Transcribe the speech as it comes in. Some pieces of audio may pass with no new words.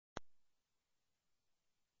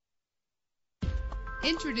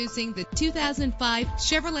Introducing the 2005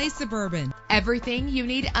 Chevrolet Suburban. Everything you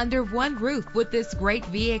need under one roof with this great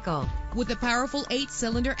vehicle. With a powerful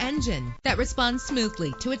 8-cylinder engine that responds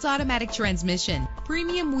smoothly to its automatic transmission,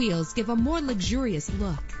 premium wheels give a more luxurious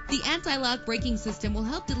look. The anti-lock braking system will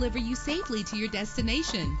help deliver you safely to your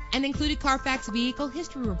destination. An included Carfax Vehicle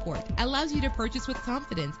History Report allows you to purchase with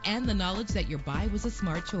confidence and the knowledge that your buy was a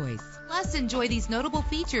smart choice. Plus, enjoy these notable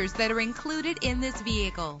features that are included in this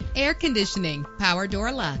vehicle: air conditioning, power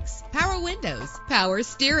door locks, power windows, power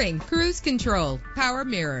steering, cruise control, power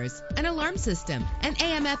mirrors, an alarm system, an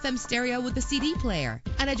AM/FM stereo with a CD player,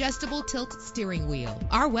 an adjustable tilt steering wheel.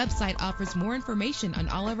 Our website offers more information on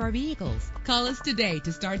all of our vehicles. Call us today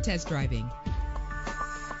to start test driving.